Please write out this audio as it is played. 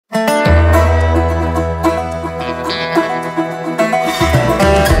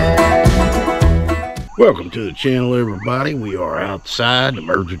Welcome to the channel, everybody. We are outside. The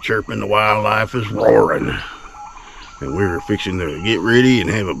birds are chirping, the wildlife is roaring, and we're fixing to get ready and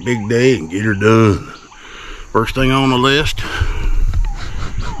have a big day and get her done. First thing on the list,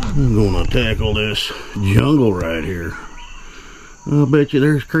 I'm going to tackle this jungle right here. I'll bet you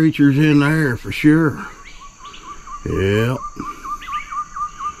there's creatures in there for sure. Yep.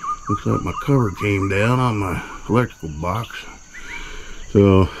 Looks like my cover came down on my electrical box.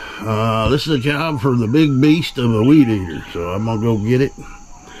 So this is a job for the big beast of a weed eater, so I'm gonna go get it.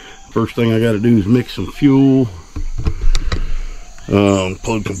 First thing I got to do is mix some fuel.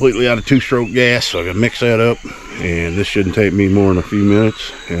 Pulled completely out of two-stroke gas, so I can mix that up, and this shouldn't take me more than a few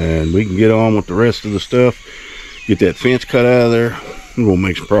minutes, and we can get on with the rest of the stuff. Get that fence cut out of there. We're gonna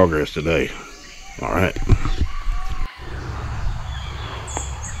make some progress today. All right.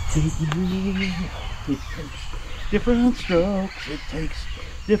 Different strokes, it takes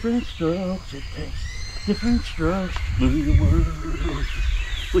different strokes, it takes different strokes to move the world.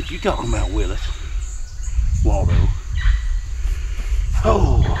 What you talking about, Willis? Waldo.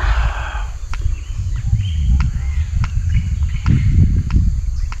 Oh.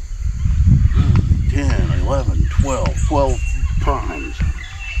 10, 11, 12 primes.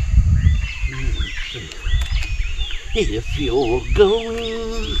 If you're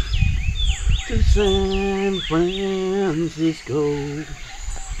going to San Francisco,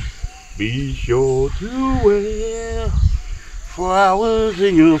 be sure to wear flowers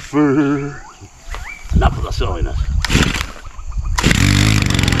in your fur. Enough of the silliness.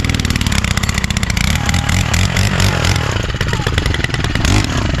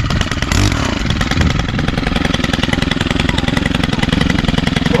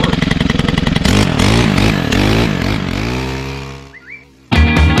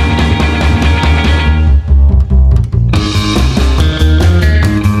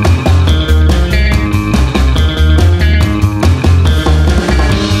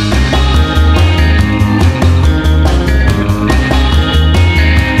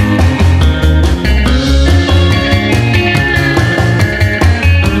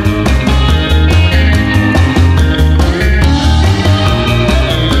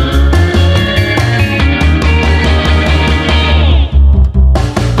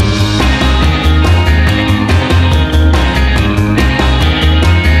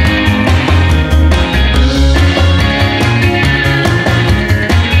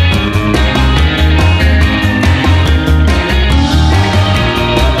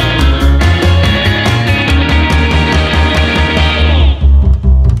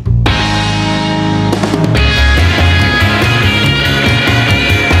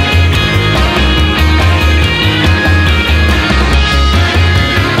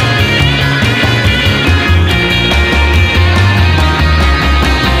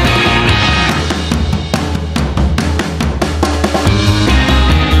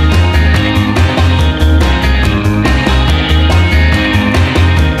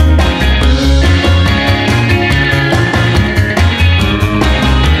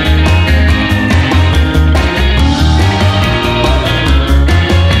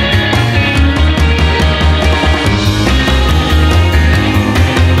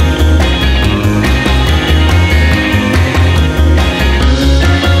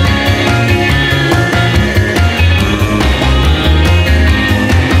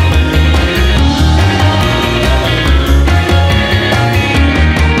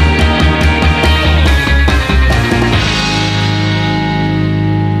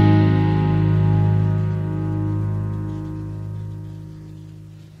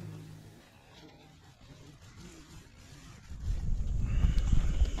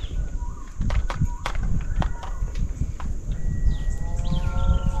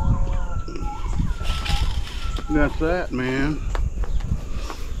 That's that, man.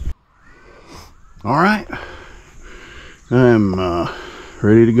 All right, I'm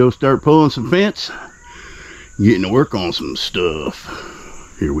ready to go start pulling some fence, getting to work on some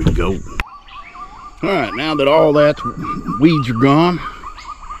stuff. Here we go. All right, now that all that weeds are gone,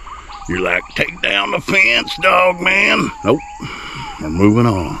 you're like, take down the fence, Dogman. Nope, we're moving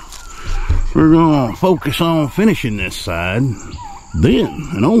on. We're gonna focus on finishing this side, then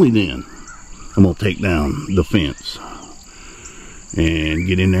and only then I'm gonna take down the fence and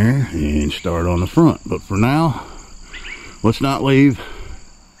get in there and start on the front. But for now, let's not leave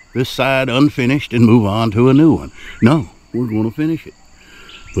this side unfinished and move on to a new one. No, we're gonna finish it.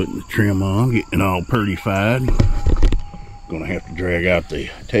 Putting the trim on, getting it all purtified. Gonna have to drag out the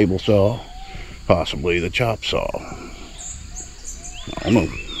table saw, possibly the chop saw. I don't know,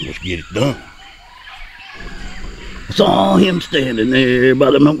 let's get it done. I saw him standing there by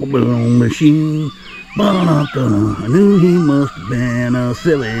the milk machine, I knew he must have been a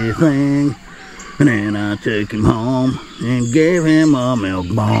silly thing. And then I took him home and gave him a milk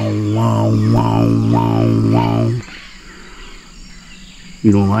bone.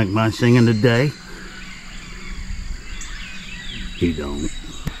 You don't like my singing today? You don't.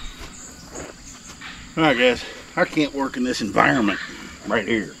 Alright guys, I can't work in this environment right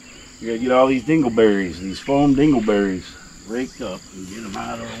here. You gotta get all these dingleberries, these foam dingleberries, raked up and get them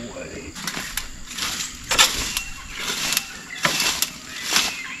out of the way.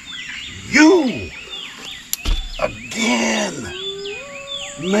 You! Again!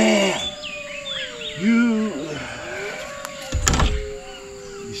 Man! You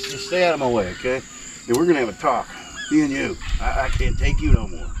just stay out of my way, okay? And we're gonna have a talk. Me and you. I can't take you no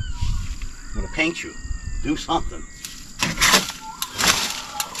more. I'm gonna paint you. Do something.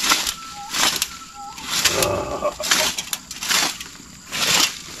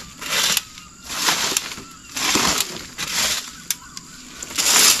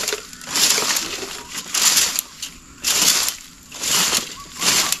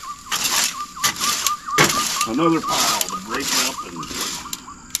 Another pile to break it up and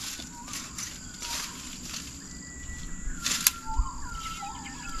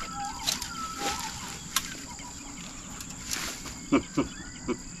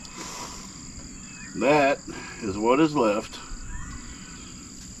that is what is left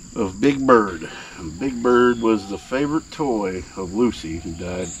of Big Bird. And Big Bird was the favorite toy of Lucy, who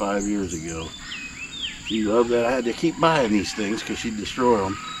died 5 years ago. She loved that. I had to keep buying these things because she'd destroy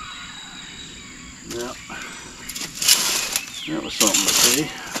them. Yep. That was something to see.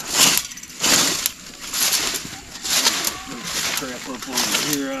 Crap up over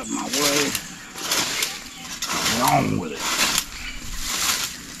here out of my way. Get on with it.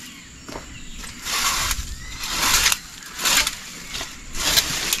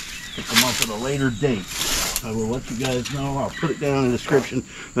 Pick them up at a later date. I will let you guys know. I'll put it down in the description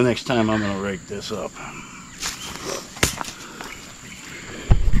the next time I'm going to rake this up.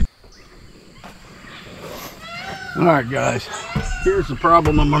 Alright guys, here's the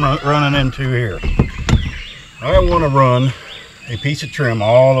problem I'm running into here. I want to run a piece of trim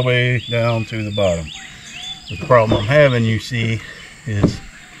all the way down to the bottom. The problem I'm having, you see, is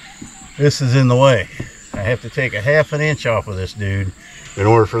this is in the way. I have to take a ½ an inch off of this dude in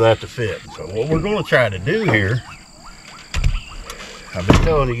order for that to fit. So what we're going to try to do here, I've been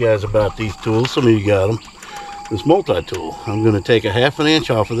telling you guys about these tools, some of you got them, this multi-tool. I'm going to take a ½ an inch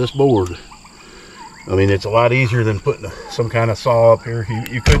off of this board. I mean, it's a lot easier than putting some kind of saw up here.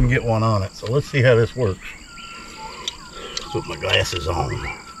 You couldn't get one on it. So let's see how this works. Put my glasses on.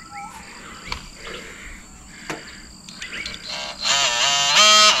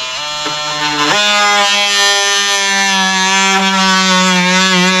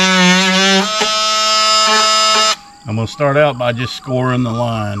 I'm going to start out by just scoring the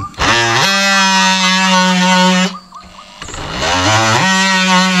line.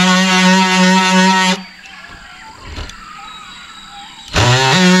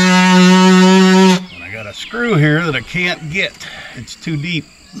 Screw here that I can't get. It's too deep.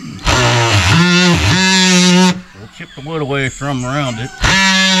 We'll chip the wood away from around it.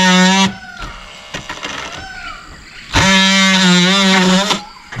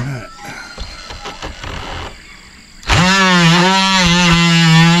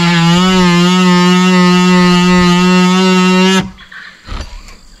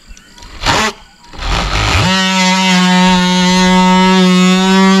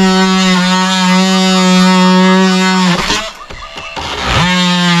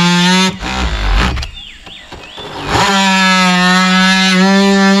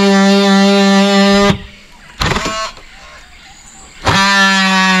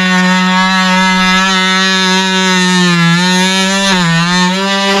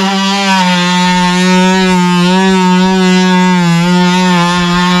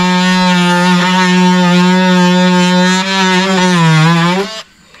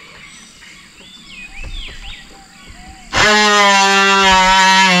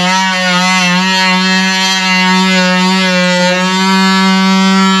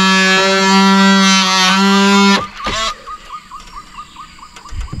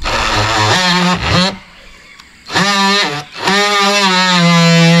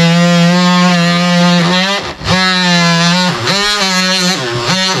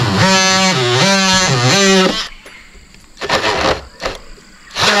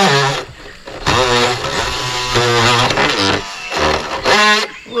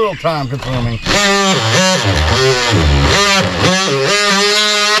 Time consuming.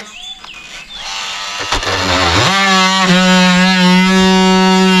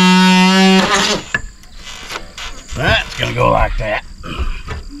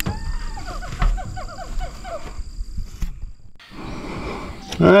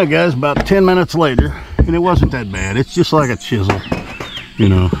 All right, guys, about 10 minutes later, and it wasn't that bad. It's just like a chisel. You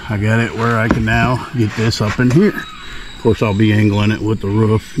know, I got it where I can now get this up in here. Of course, I'll be angling it with the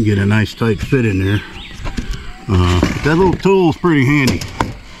roof and get a nice tight fit in there. That little tool is pretty handy.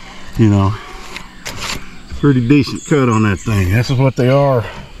 You know, pretty decent cut on that thing. This is what they are.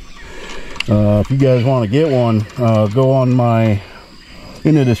 If you guys want to get one, go on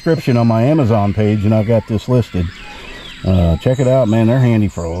in the description on my Amazon page, and I've got this listed. Check it out, man. They're handy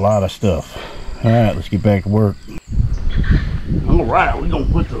for a lot of stuff. All right, let's get back to work. All right, we're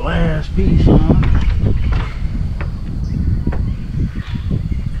gonna put the last piece on.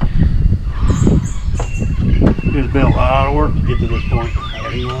 It's been a lot of work to get to this point. I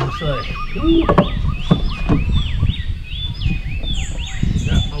don't even want to say. Ooh.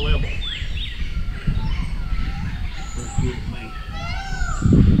 Got my level. Let's get it, man.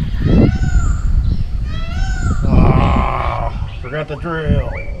 Ah, forgot the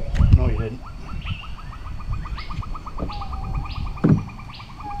drill. No, you didn't.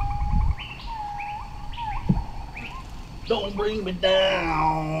 Don't bring me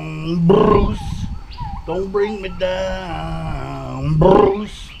down, Bruce. Don't bring me down,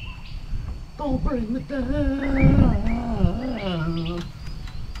 Bruce. Don't bring me down.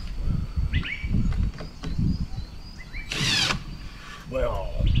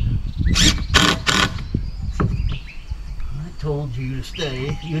 Well, I told you to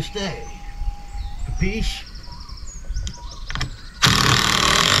stay, you stay. Capiche?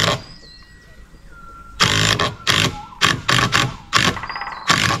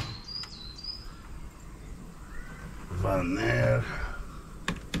 Fun there.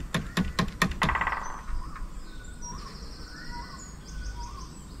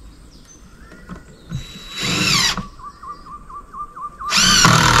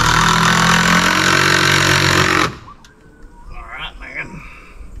 Alright, man.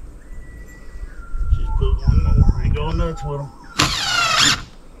 Just put one more. Ain't going nuts with them.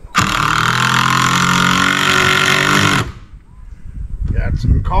 Got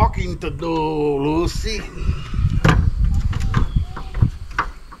some caulking to do, Lucy.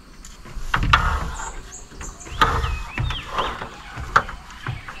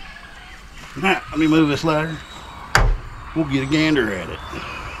 Alright, let me move this ladder. We'll get a gander at it.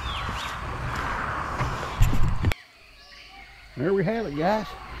 There we have it, guys.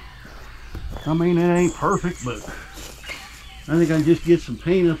 I mean, it ain't perfect, but I think I just get some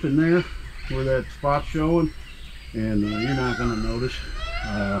paint up in there where that spot's showing, and you're not going to notice.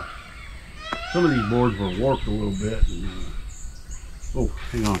 Some of these boards were warped a little bit. And, oh,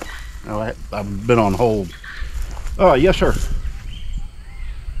 hang on. I've been on hold. Oh, yes, sir.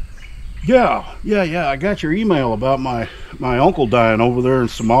 Yeah, I got your email about my uncle dying over there in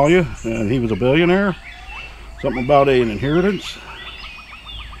Somalia, and he was a billionaire. Something about an inheritance.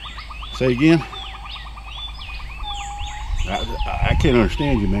 Say again. I can't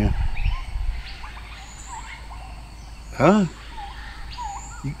understand you, man. Huh?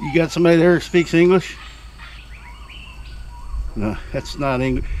 You got somebody there that speaks English? No, that's not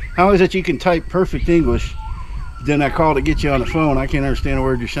English. How is it you can type perfect English, then I call to get you on the phone? I can't understand a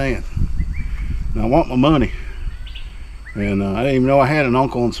word you're saying. Now, I want my money. And I didn't even know I had an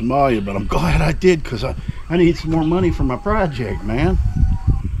uncle in Somalia, but I'm glad I did, because I need some more money for my project, man.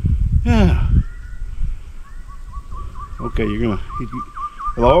 Yeah. Okay, you're gonna...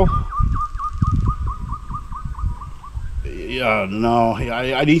 Hello? Yeah, no,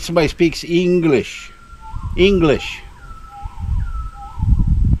 I need somebody who speaks English. English.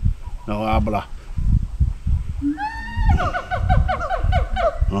 No habla.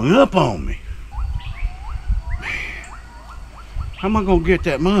 Hung up on me. Man, how am I gonna get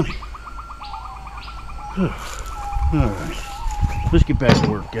that money? Alright, let's get back to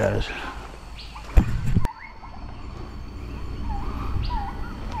work, guys.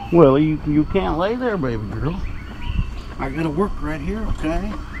 Well, you can't lay there, baby girl. I gotta work right here,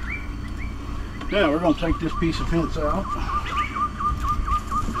 okay? Yeah, we're gonna take this piece of fence out.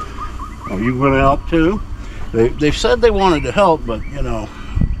 Oh, you gonna help too? They've said they wanted to help, but you know,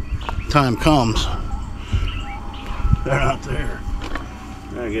 time comes, they're not there.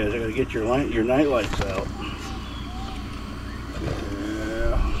 All right, guys, I gotta get your night lights out.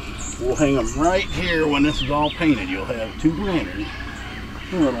 Yeah, we'll hang them right here when this is all painted. You'll have two lanterns.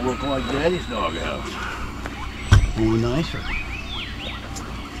 Oh, it'll look like Daddy's doghouse. Ooh, nicer.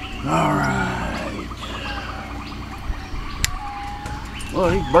 All right. Well,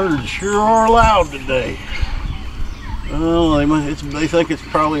 these birds sure are loud today. Well, they think it's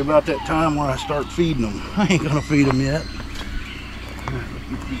probably about that time where I start feeding them. I ain't gonna feed them yet.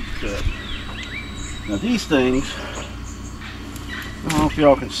 Now these things, I don't know if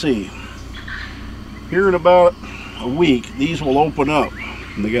y'all can see. Here in about a week, these will open up.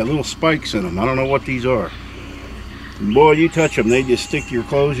 And they got little spikes in them. I don't know what these are. And boy, you touch them, they just stick to your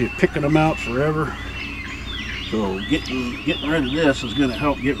clothes. You're picking them out forever. So getting rid of this is going to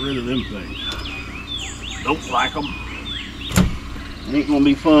help get rid of them things. Don't like them. Ain't going to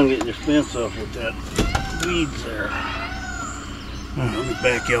be fun getting this fence up with that weeds there. Let me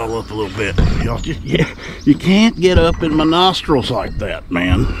back y'all up a little bit. Y'all just, yeah, you can't get up in my nostrils like that,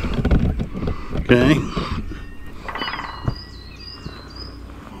 man. Okay?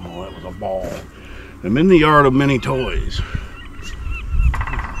 Oh, that was a ball. I'm in the yard of many toys.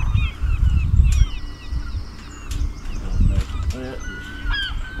 I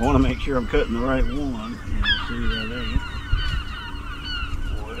want to make sure I'm cutting the right one. See that there.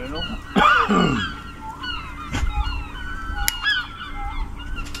 Well, that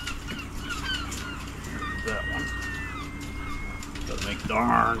one. Gotta make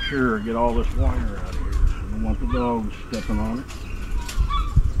darn sure get all this wire out of here. I don't want the dogs stepping on it.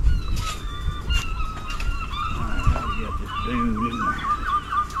 Alright, now we got this dude in there.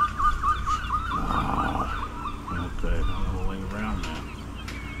 Oh, okay, I'm gonna lay around now.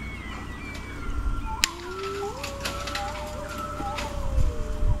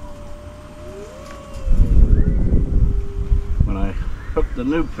 When I hooked the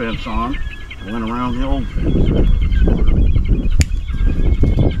new fence on, I went around the old fence.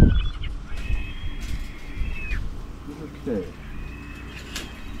 Okay.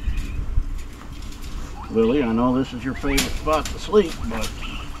 Lily, I know this is your favorite spot to sleep, but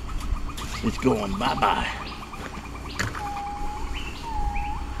it's going bye-bye.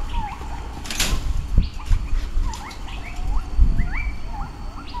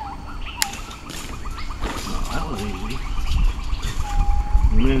 Oh, that was easy.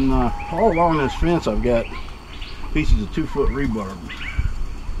 And then all along this fence I've got pieces of 2-foot rebar.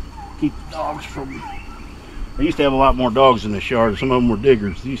 Keep the dogs from... I used to have a lot more dogs in this yard. Some of them were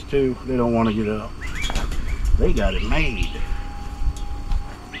diggers. These two, they don't want to get out. They got it made.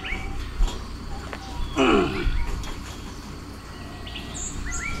 Alright.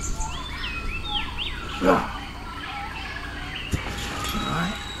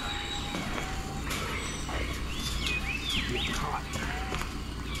 Getting hot.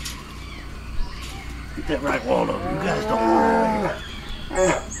 Get that right, Waldo. You guys don't want to.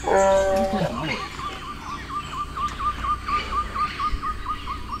 What's that noise?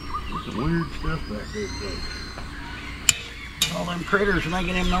 There's some weird stuff back there, folks. All them critters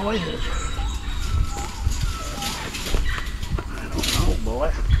making them noises. I don't know,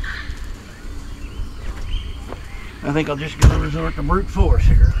 boy. I think I'll just go resort to brute force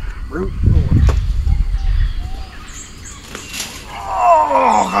here. Brute force.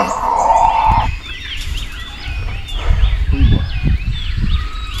 Oh!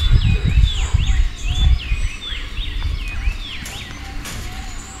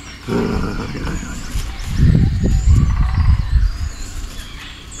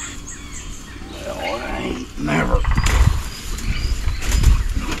 Never.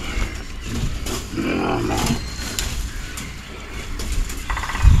 No.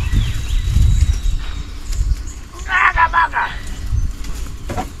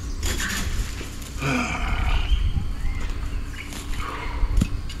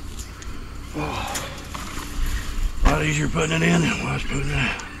 A lot easier putting it in than when I was putting it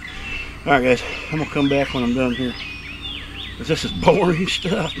out. Alright guys, I'm gonna come back when I'm done here. Cause this is boring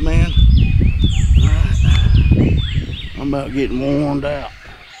stuff, man. I'm about getting worn out.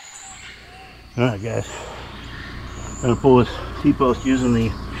 Alright guys, I'm gonna pull this T-post using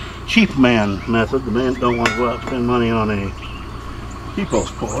the cheap man method. The man don't want to go out and spend money on a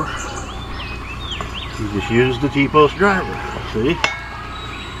T-post puller. You just use the T-post driver. See?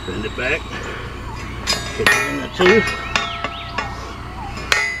 Bend it back. Hit it in the tooth.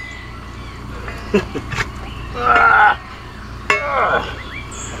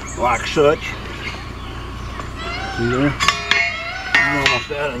 Like such. See there? I'm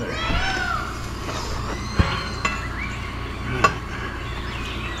almost out of there.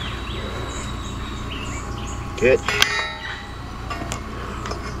 Catch.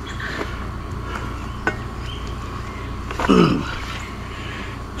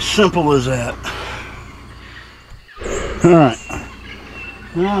 Simple as that. Alright.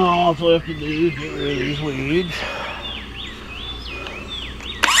 Now all that's left to do is get rid of these weeds.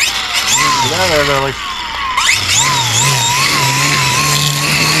 Get out of there, Lily.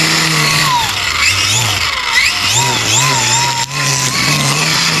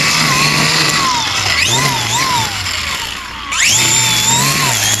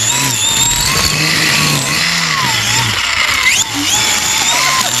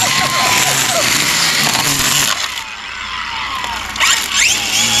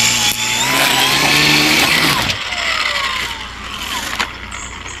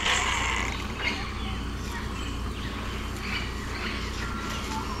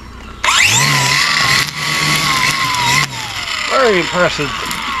 very impressive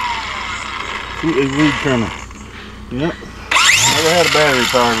weed trimmer. Yep. Never had a battery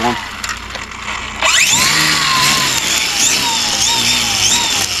powered one.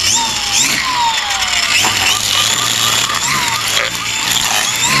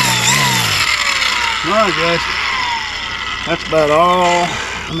 Alright guys, that's about all.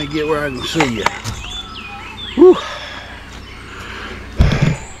 Let me get where I can see you. Whew.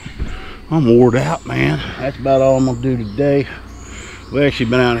 I'm wore out, man. That's about all I'm gonna do today. We've actually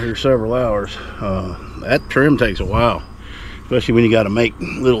been out here several hours. That trim takes a while, especially when you got to make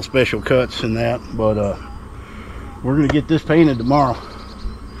little special cuts and that. But we're gonna get this painted tomorrow.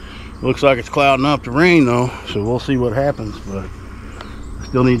 Looks like it's clouding up to rain though, so we'll see what happens. But I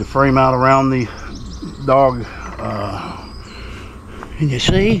still need to frame out around the dog. And you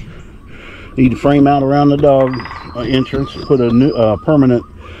see, need to frame out around the dog entrance. Put a new permanent.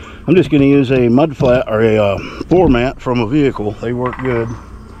 I'm just going to use a mud flat or a floor mat from a vehicle. They work good.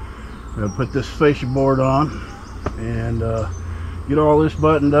 I'll put this fascia board on and get all this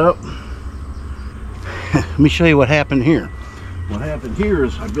buttoned up. Let me show you what happened here. What happened here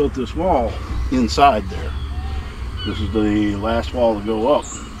is I built this wall inside there. This is the last wall to go up.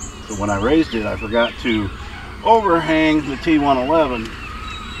 So when I raised it, I forgot to overhang the T111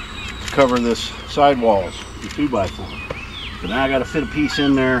 to cover this side walls, the 2x4. So now I got to fit a piece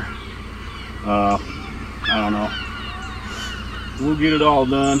in there. I don't know. We'll get it all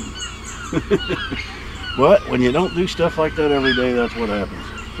done. But when you don't do stuff like that every day, that's what happens.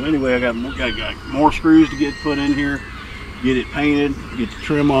 So anyway, I got more screws to get put in here, get it painted, get the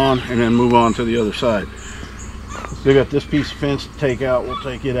trim on, and then move on to the other side. We got this piece of fence to take out. We'll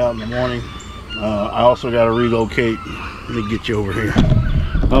take it out in the morning. I also got to relocate. Let me get you over here.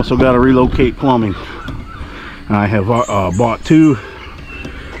 I also got to relocate plumbing. I have bought two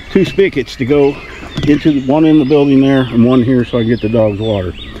spigots to go into one in the building there and one here so I get the dog's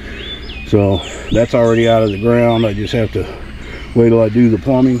water. So that's already out of the ground. I just have to wait till I do the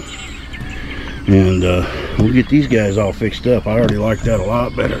plumbing, and we'll get these guys all fixed up. I already like that a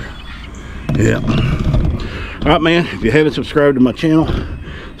lot better. Yeah. All right, man. If you haven't subscribed to my channel,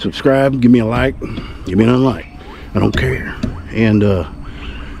 subscribe. Give me a like. Give me an unlike. I don't care. And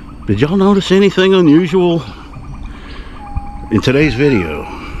did y'all notice anything unusual in today's video?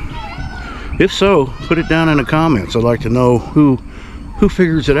 If so, put it down in the comments. I'd like to know who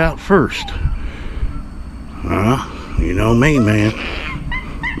figures it out first. You know me, man.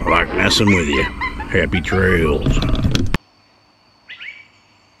 I like messing with you. Happy trails.